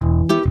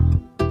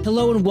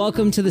Hello and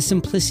welcome to the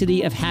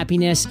Simplicity of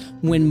Happiness.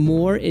 When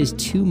more is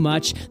too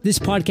much, this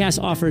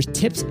podcast offers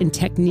tips and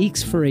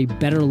techniques for a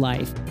better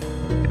life.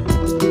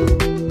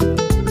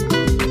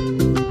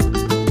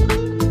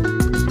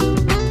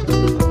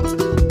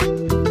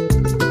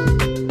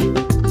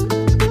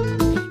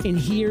 And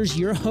here's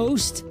your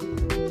host,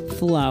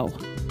 Flo.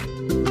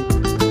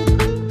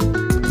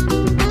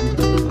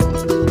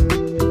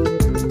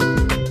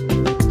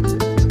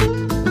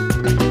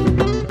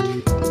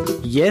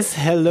 Yes,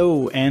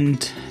 hello,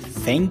 and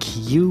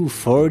thank you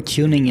for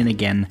tuning in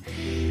again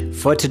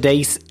for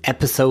today's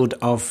episode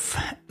of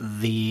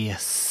the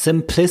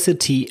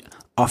Simplicity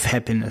of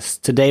Happiness.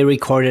 Today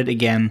recorded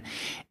again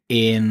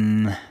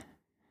in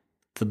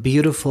the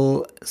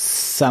beautiful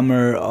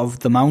summer of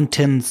the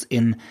mountains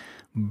in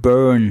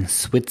Bern,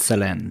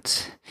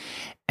 Switzerland.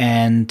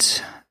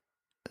 And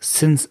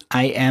since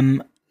I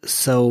am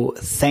so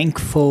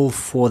thankful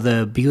for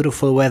the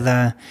beautiful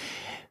weather,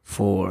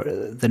 for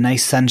the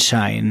nice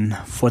sunshine,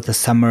 for the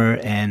summer,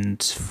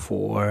 and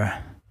for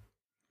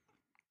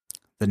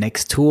the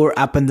next tour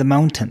up in the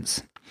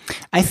mountains,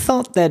 I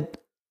thought that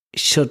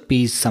should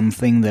be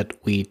something that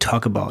we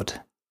talk about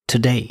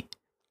today.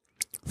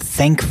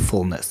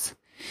 Thankfulness.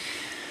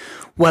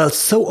 Well,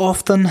 so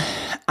often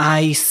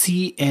I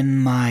see in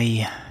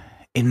my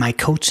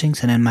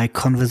coachings and in my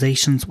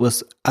conversations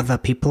with other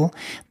people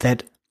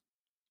that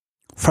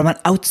from an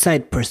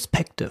outside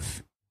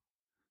perspective,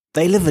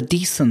 they live a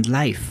decent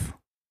life.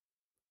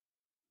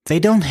 They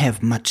don't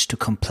have much to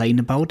complain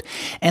about,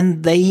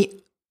 and they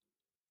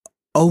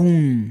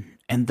own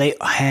and they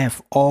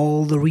have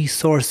all the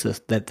resources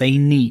that they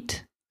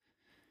need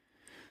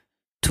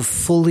to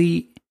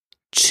fully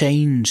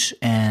change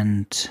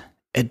and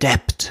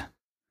adapt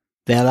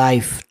their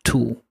life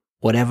to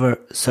whatever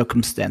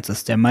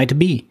circumstances there might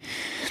be.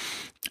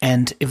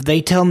 And if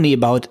they tell me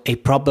about a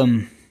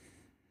problem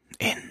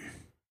in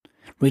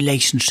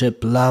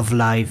relationship, love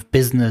life,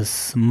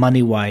 business,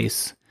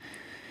 money-wise,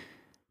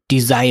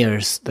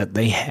 desires that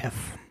they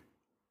have,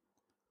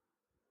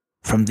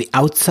 from the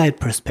outside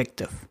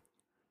perspective,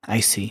 I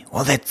see,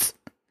 well, that's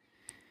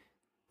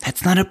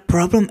not a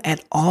problem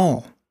at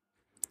all.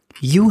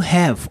 You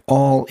have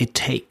all it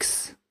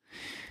takes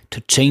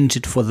to change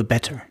it for the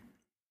better.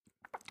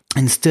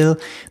 And still,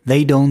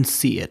 they don't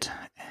see it.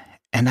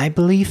 And I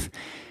believe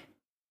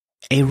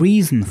a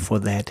reason for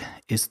that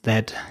is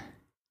that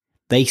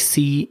they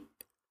see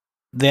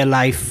their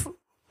life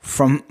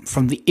from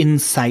the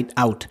inside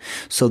out.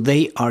 So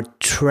they are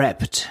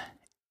trapped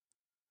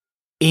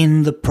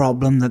in the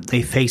problem that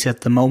they face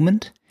at the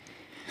moment.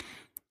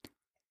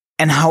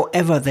 And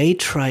however they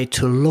try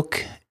to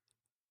look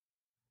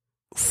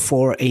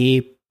for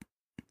a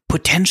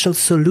potential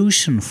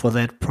solution for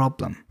that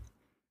problem,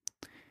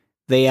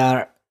 they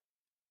are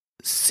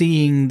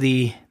seeing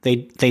they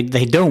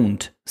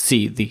don't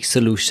see the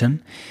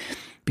solution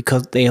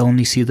because they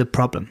only see the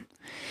problem.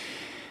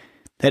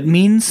 That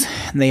means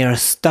they are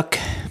stuck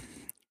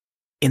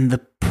in the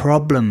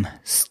problem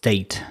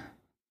state,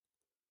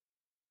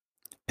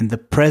 in the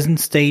present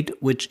state,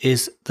 which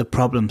is the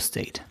problem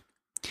state.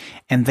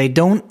 And they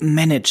don't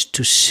manage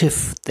to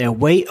shift their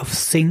way of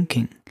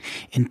thinking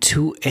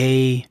into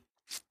a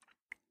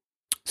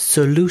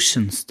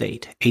solution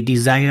state, a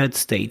desired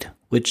state,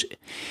 which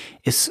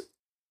is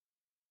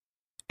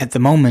at the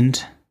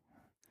moment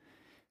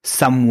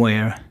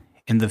somewhere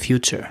in the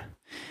future.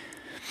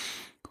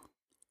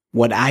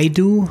 What I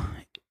do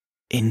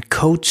in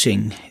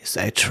coaching is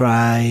I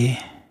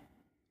try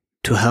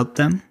to help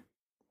them.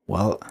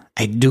 Well,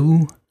 I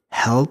do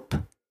help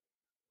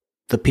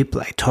the people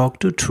I talk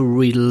to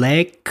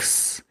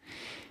relax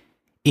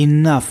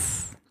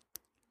enough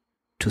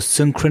to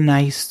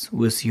synchronize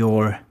with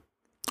your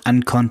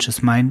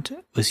unconscious mind,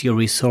 with your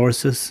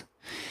resources,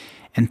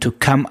 and to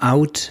come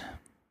out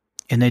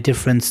in a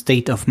different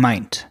state of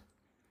mind.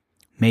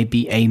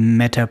 Maybe a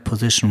meta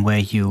position where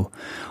you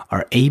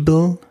are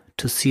able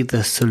to see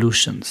the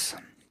solutions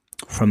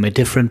from a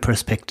different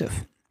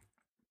perspective.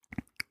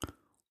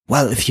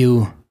 Well, if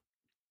you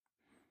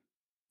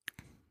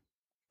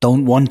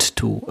don't want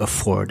to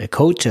afford a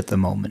coach at the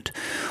moment,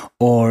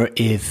 or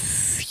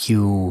if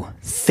you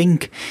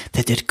think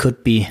that it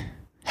could be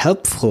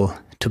helpful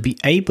to be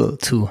able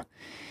to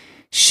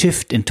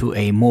shift into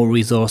a more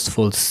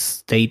resourceful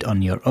state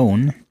on your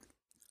own,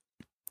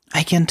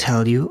 I can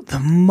tell you the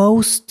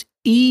most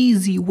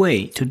easy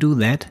way to do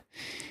that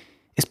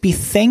is be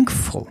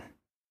thankful.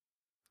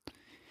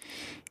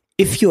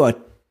 If you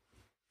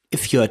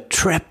are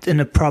trapped in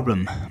a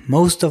problem,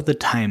 most of the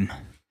time,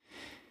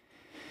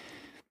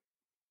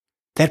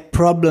 that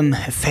problem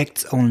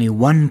affects only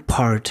one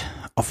part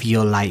of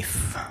your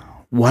life,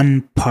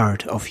 one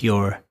part of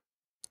your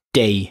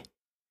day,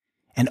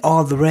 and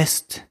all the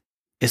rest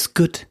is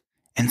good,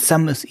 and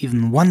some is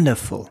even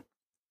wonderful.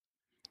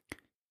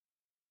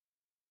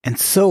 And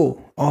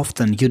so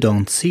often you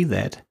don't see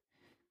that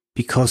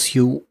because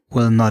you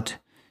will not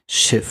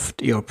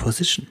shift your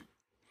position.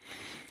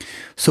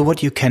 So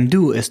what you can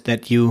do is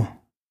that you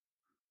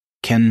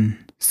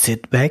can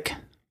sit back,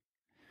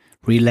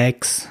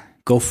 relax,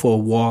 go for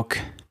a walk,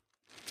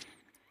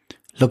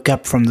 look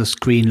up from the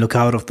screen, look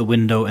out of the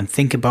window and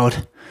think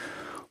about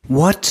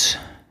what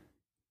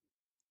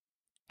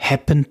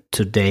happened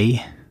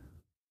today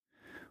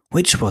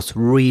which was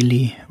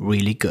really,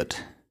 really good.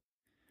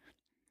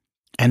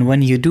 And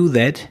when you do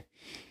that,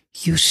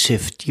 you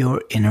shift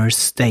your inner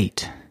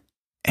state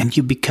and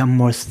you become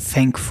more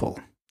thankful.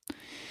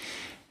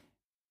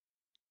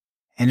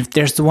 And if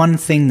there's one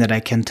thing that I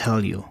can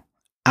tell you,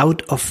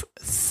 out of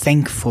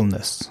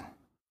thankfulness,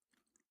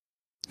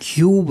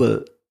 you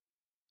will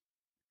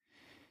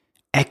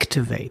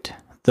activate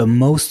the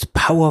most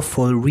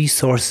powerful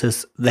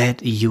resources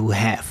that you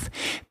have.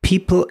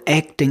 People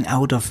acting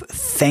out of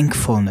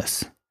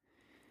thankfulness,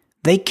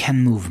 they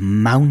can move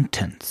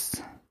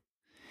mountains.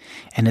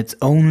 And it's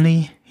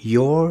only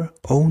your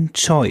own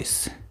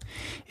choice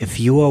if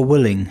you are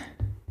willing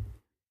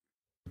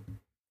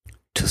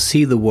to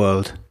see the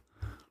world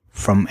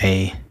from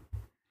a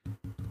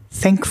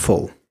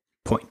thankful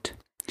point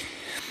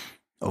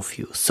of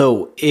view.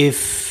 So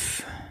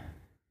if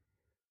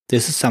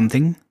this is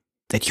something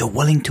that you're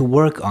willing to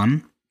work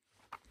on,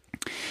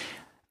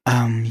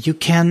 you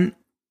can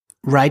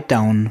write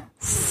down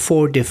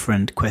 4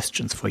 different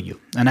questions for you.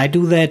 And I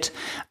do that.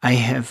 I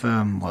have,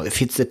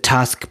 if it's a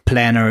task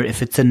planner,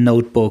 if it's a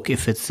notebook,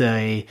 if it's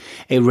a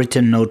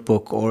written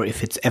notebook, or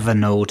if it's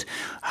Evernote,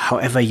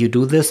 however you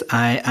do this,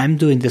 I'm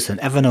doing this in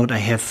Evernote. I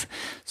have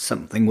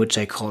something which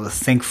I call a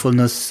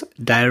thankfulness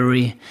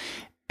diary.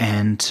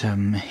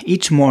 And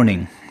each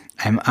morning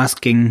I'm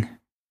asking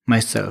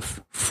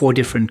myself 4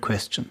 different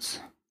questions.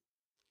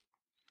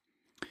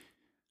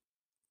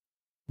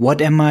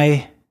 What am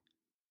I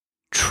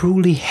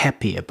truly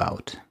happy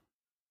about?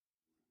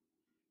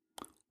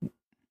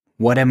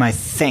 What am I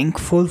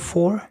thankful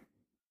for?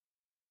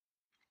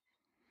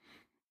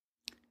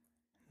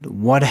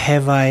 What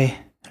have I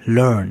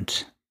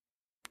learned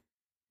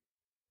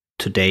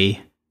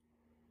today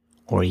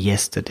or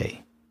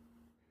yesterday,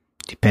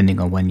 depending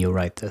on when you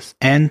write this?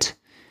 And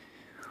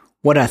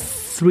what are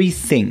 3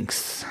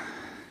 things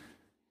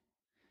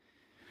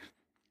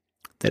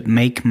that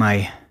make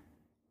my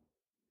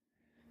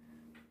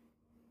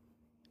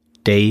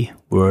day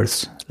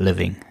worth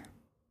living?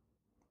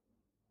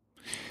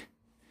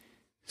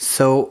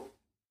 So,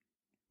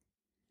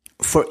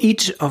 for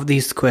each of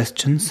these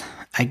questions,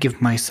 I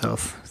give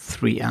myself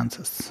 3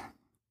 answers.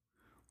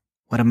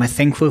 What am I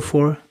thankful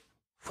for?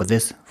 For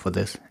this,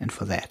 and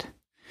for that.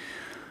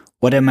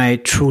 What am I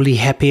truly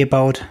happy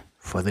about?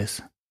 For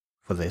this,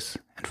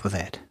 and for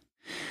that.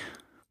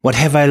 What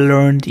have I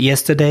learned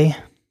yesterday?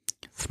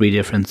 3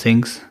 different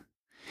things.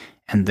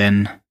 And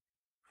then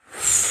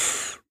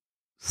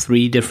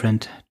 3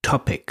 different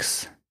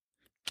topics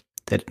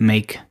that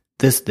make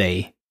this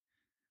day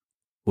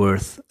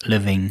worth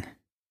living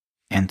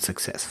and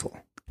successful.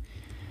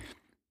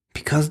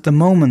 Because the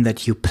moment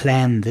that you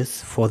plan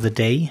this for the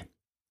day,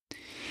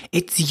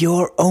 it's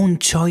your own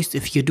choice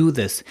if you do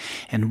this.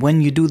 And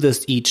when you do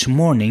this each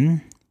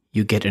morning,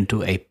 you get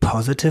into a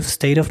positive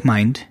state of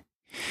mind,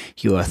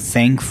 you are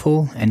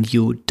thankful, and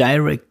you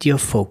direct your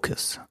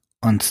focus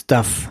on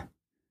stuff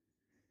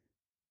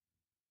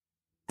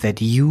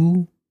that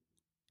you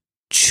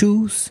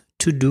choose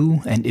to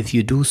do, and if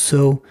you do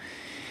so,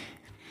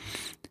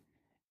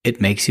 it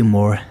makes you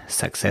more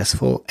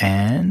successful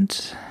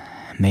and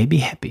maybe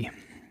happy.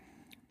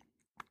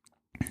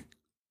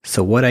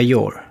 So what are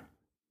your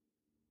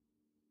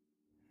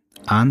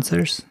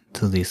answers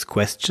to these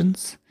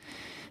questions?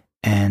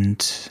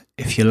 And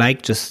if you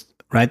like, just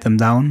write them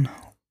down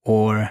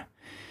or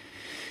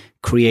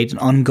create an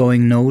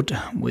ongoing note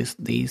with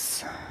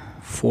these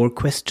 4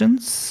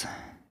 questions.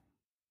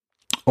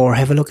 Or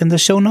have a look in the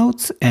show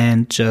notes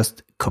and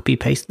just copy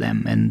paste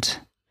them and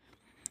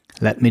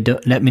let me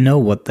know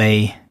what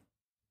they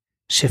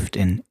shift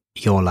in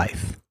your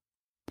life.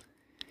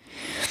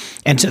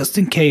 And just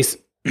in case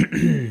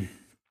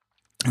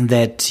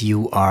that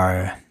you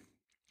are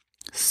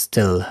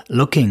still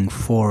looking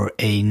for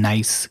a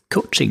nice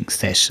coaching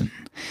session,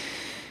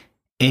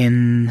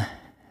 in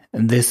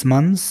this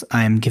month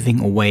I'm giving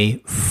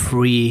away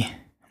free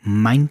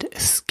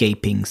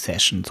mindscaping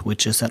sessions,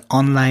 which is an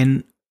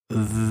online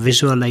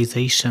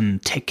visualization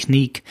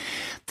technique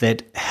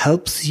that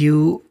helps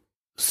you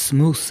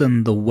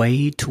smoothen the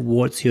way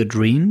towards your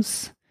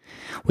dreams.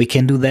 We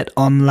can do that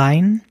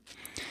online.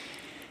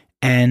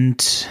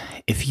 And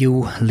if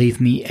you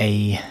leave me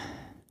a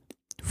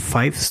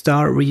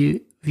 5-star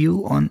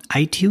review on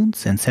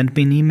iTunes and send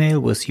me an email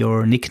with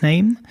your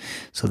nickname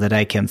so that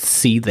I can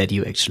see that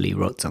you actually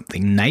wrote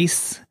something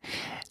nice,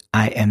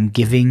 I am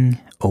giving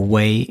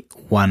away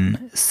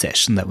 1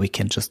 session that we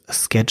can just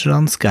schedule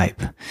on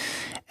Skype.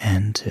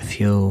 And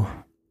if you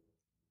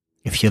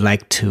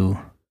like to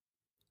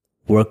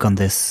work on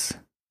this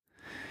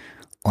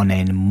on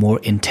a more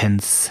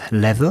intense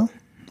level,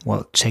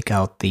 well, check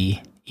out the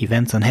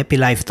events on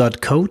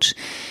happylife.coach.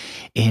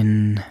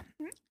 In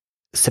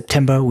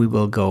September, we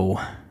will go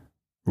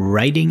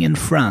riding in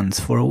France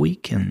for a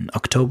week. In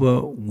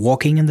October,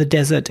 walking in the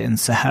desert in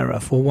Sahara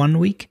for 1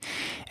 week.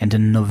 And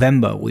in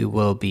November, we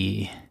will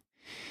be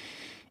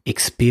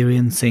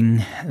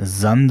experiencing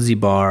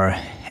Zanzibar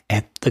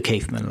at the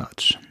Caveman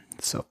Lodge.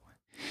 So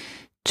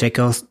check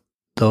out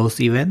those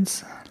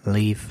events,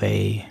 leave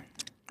a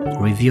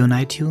review on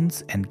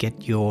iTunes, and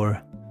get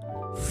your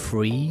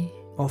free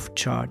of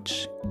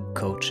charge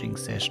coaching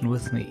session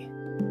with me.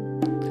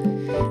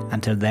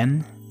 Until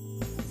then,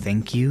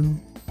 thank you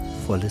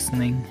for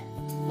listening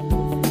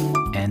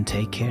and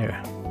take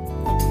care.